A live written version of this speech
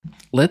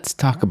let's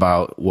talk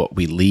about what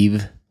we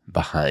leave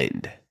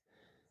behind.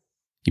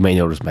 You might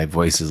notice my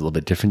voice is a little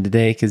bit different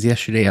today because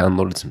yesterday I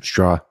unloaded some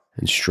straw,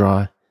 and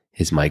straw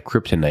is my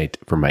kryptonite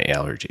for my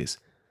allergies.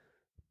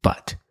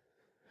 But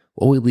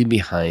what we leave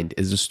behind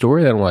is a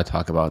story that I want to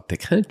talk about that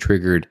kind of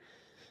triggered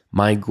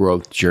my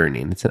growth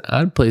journey. And it's an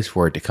odd place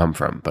for it to come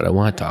from, but I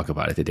want to talk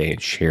about it today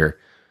and share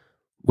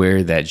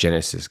where that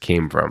genesis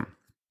came from.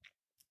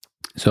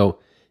 So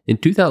in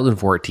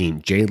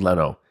 2014, Jay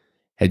Leno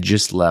had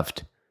just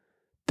left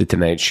The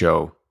Tonight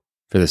Show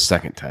for the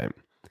second time.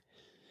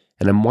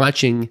 And I'm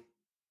watching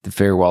the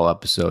farewell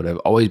episode. I've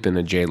always been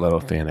a Jay Leno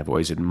fan. I've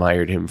always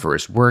admired him for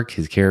his work,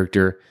 his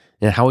character,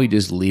 and how he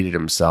just leaded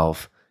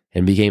himself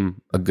and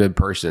became a good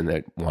person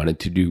that wanted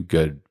to do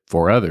good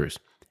for others.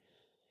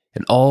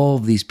 And all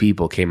of these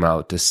people came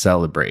out to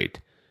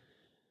celebrate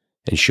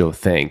and show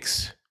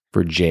thanks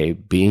for Jay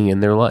being in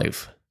their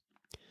life.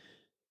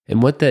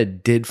 And what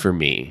that did for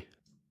me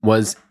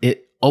was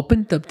it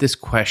opened up this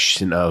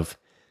question of,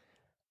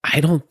 I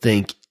don't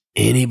think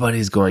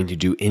anybody's going to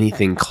do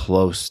anything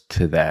close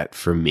to that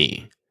for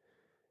me.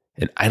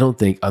 And I don't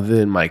think, other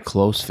than my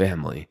close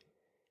family,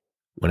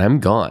 when I'm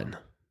gone,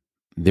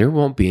 there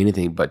won't be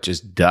anything but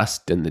just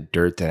dust and the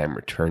dirt that I'm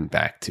returned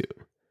back to.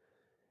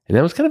 And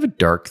that was kind of a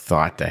dark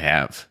thought to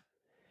have.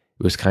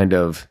 It was kind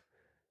of,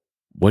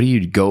 what do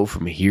you go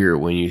from here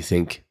when you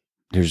think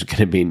there's going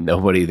to be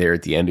nobody there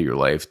at the end of your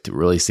life to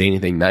really say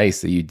anything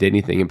nice, that you did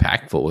anything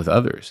impactful with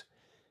others?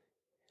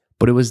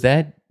 But it was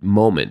that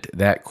moment,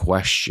 that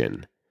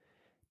question,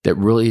 that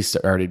really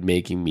started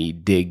making me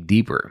dig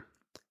deeper.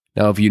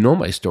 Now, if you know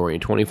my story,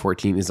 in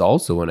 2014 is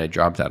also when I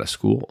dropped out of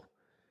school.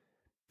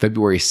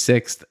 February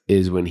 6th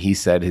is when he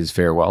said his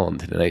farewell on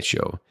The Tonight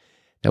Show.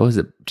 That was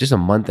just a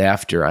month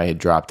after I had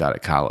dropped out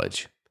of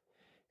college.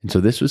 And so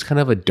this was kind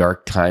of a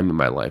dark time in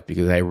my life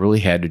because I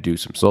really had to do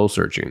some soul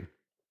searching.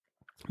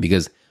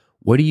 Because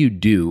what do you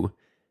do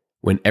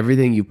when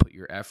everything you put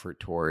your effort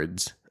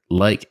towards,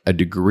 like a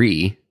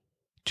degree,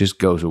 just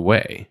goes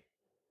away?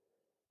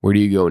 Where do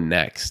you go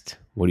next?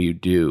 What do you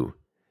do?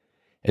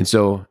 And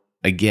so,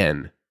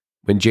 again,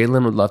 when Jay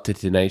Leno left The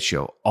Tonight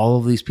Show, all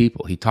of these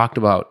people, he talked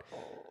about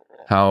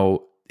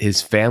how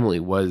his family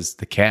was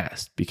the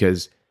cast,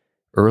 because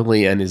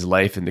early in his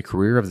life and the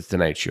career of The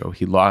Tonight Show,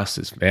 he lost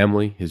his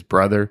family, his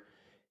brother,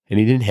 and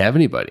he didn't have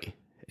anybody.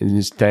 And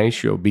his Tonight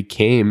Show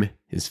became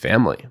his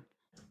family.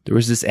 There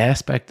was this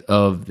aspect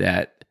of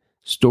that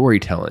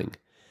storytelling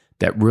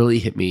that really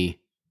hit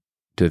me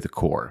to the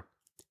core.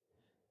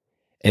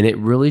 And it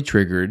really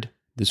triggered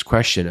this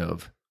question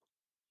of,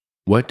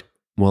 what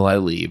will I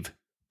leave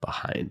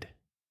behind?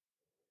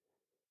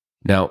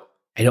 Now,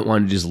 I don't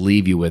want to just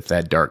leave you with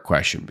that dark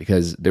question,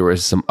 because there were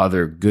some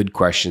other good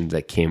questions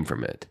that came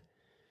from it.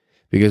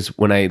 Because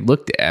when I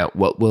looked at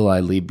what will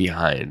I leave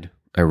behind,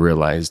 I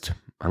realized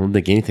I don't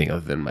think anything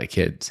other than my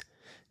kids.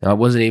 Now, I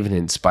wasn't even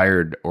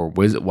inspired or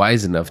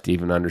wise enough to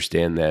even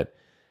understand that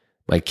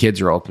my kids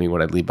are ultimately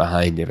what I leave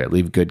behind. If I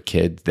leave good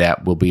kids,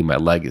 that will be my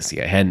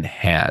legacy. I hadn't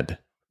had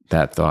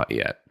that thought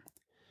yet.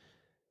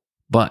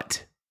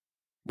 But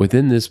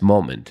within this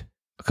moment,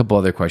 a couple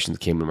other questions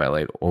came in my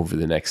life over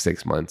the next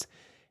 6 months.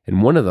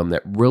 And one of them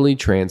that really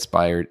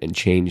transpired and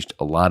changed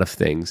a lot of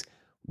things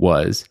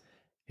was,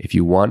 if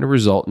you want a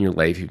result in your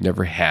life you've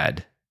never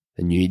had,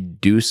 then you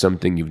need to do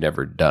something you've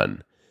never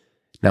done.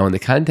 Now, in the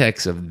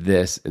context of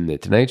this in The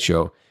Tonight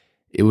Show,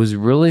 it was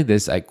really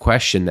this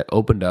question that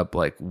opened up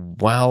like,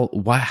 wow,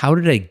 how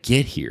did I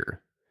get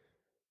here?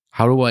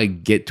 How do I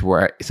get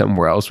to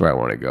somewhere else where I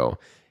want to go?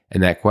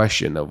 And that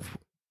question of,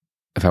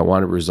 if I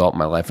want a result in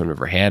my life I've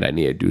never had, I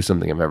need to do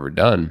something I've never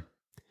done.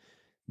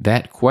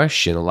 That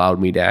question allowed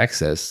me to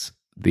access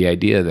the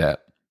idea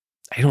that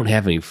I don't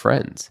have any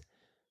friends.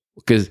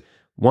 Because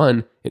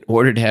one, in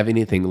order to have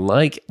anything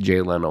like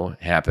Jay Leno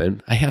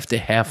happen, I have to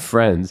have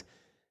friends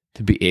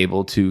to be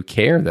able to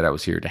care that I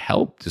was here to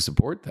help, to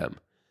support them,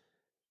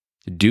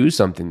 to do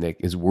something that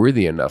is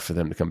worthy enough for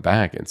them to come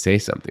back and say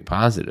something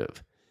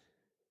positive.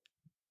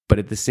 But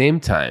at the same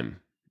time,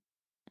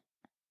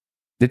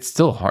 it's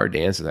still hard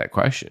to answer that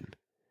question.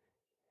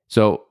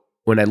 So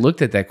when I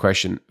looked at that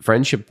question,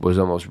 friendship was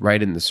almost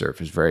right in the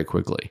surface very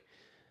quickly.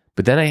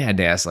 But then I had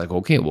to ask, like,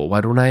 okay, well,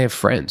 why don't I have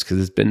friends? Because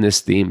it's been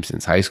this theme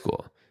since high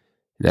school,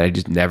 that I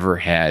just never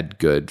had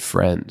good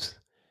friends.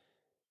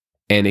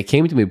 And it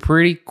came to me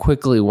pretty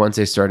quickly once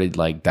I started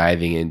like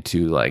diving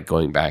into like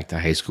going back to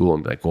high school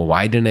and be like, well,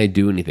 why didn't I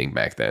do anything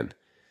back then?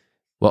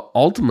 Well,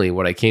 ultimately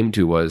what I came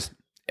to was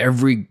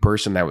every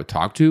person I would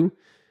talk to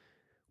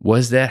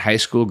was that high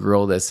school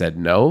girl that said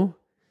no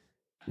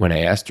when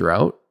I asked her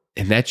out.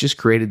 And that just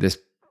created this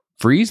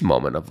freeze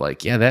moment of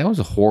like, yeah, that was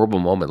a horrible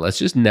moment. Let's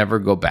just never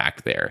go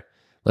back there.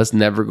 Let's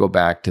never go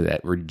back to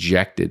that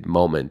rejected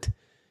moment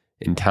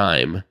in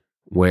time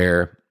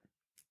where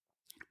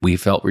we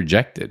felt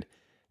rejected.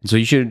 And so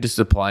you should just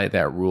apply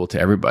that rule to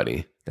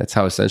everybody. That's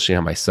how essentially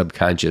how my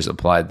subconscious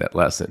applied that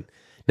lesson.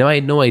 Now, I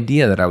had no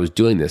idea that I was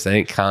doing this. I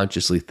didn't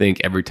consciously think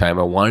every time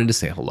I wanted to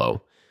say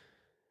hello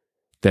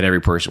that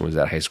every person was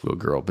that high school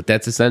girl. But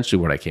that's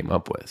essentially what I came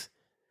up with.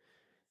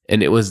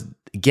 And it was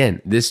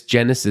again, this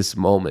Genesis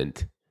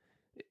moment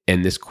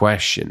and this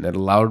question that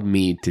allowed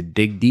me to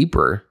dig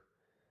deeper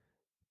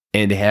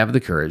and to have the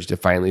courage to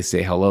finally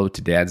say hello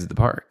to dads at the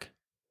park.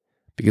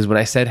 Because when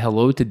I said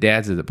hello to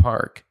dads at the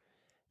park,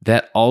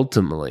 that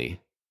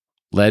ultimately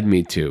led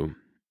me to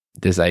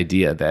this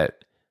idea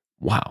that,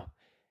 wow,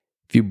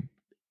 if you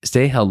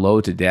say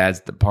hello to dads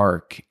at the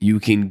park, you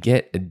can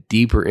get a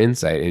deeper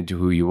insight into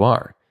who you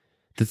are.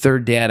 The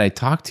third dad I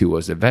talked to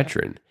was a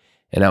veteran,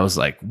 and I was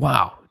like,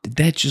 wow, did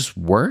that just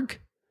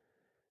work?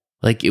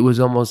 Like, it was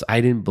almost, I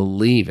didn't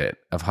believe it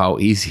of how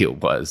easy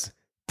it was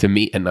to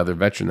meet another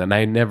veteran that I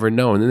had never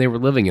known. And they were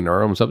living in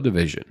our own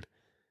subdivision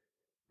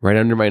right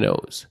under my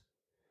nose.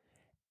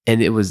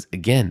 And it was,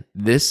 again,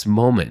 this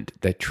moment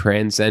that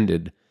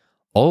transcended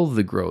all of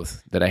the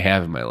growth that I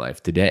have in my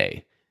life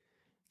today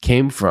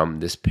came from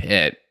this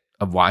pit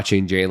of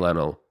watching Jay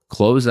Leno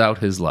close out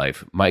his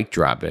life, mic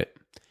drop it,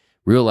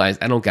 realize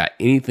I don't got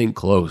anything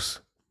close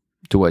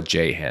to what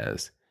Jay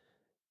has,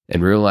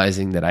 and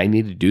realizing that I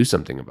need to do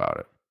something about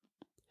it.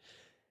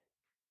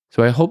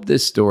 So I hope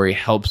this story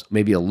helps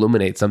maybe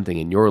illuminate something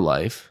in your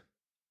life.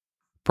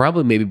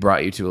 Probably maybe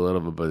brought you to a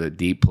little bit of a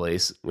deep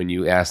place when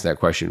you asked that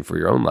question for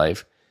your own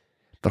life.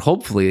 But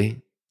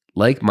hopefully,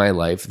 like my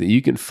life, that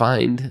you can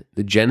find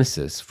the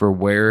genesis for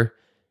where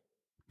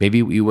maybe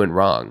you went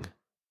wrong.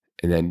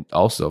 And then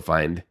also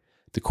find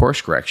the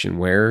course correction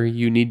where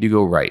you need to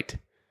go right.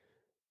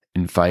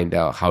 And find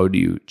out how do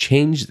you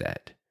change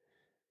that.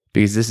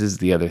 Because this is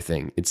the other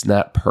thing. It's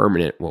not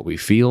permanent what we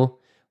feel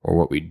or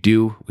what we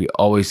do. We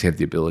always have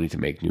the ability to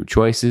make new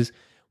choices.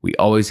 We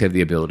always have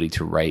the ability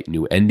to write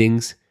new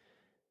endings.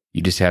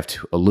 You just have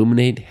to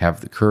illuminate,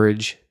 have the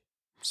courage,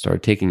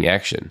 start taking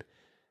action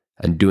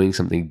and doing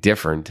something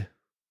different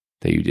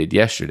that you did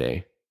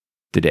yesterday,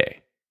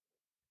 today.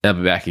 I'll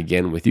be back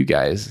again with you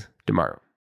guys tomorrow.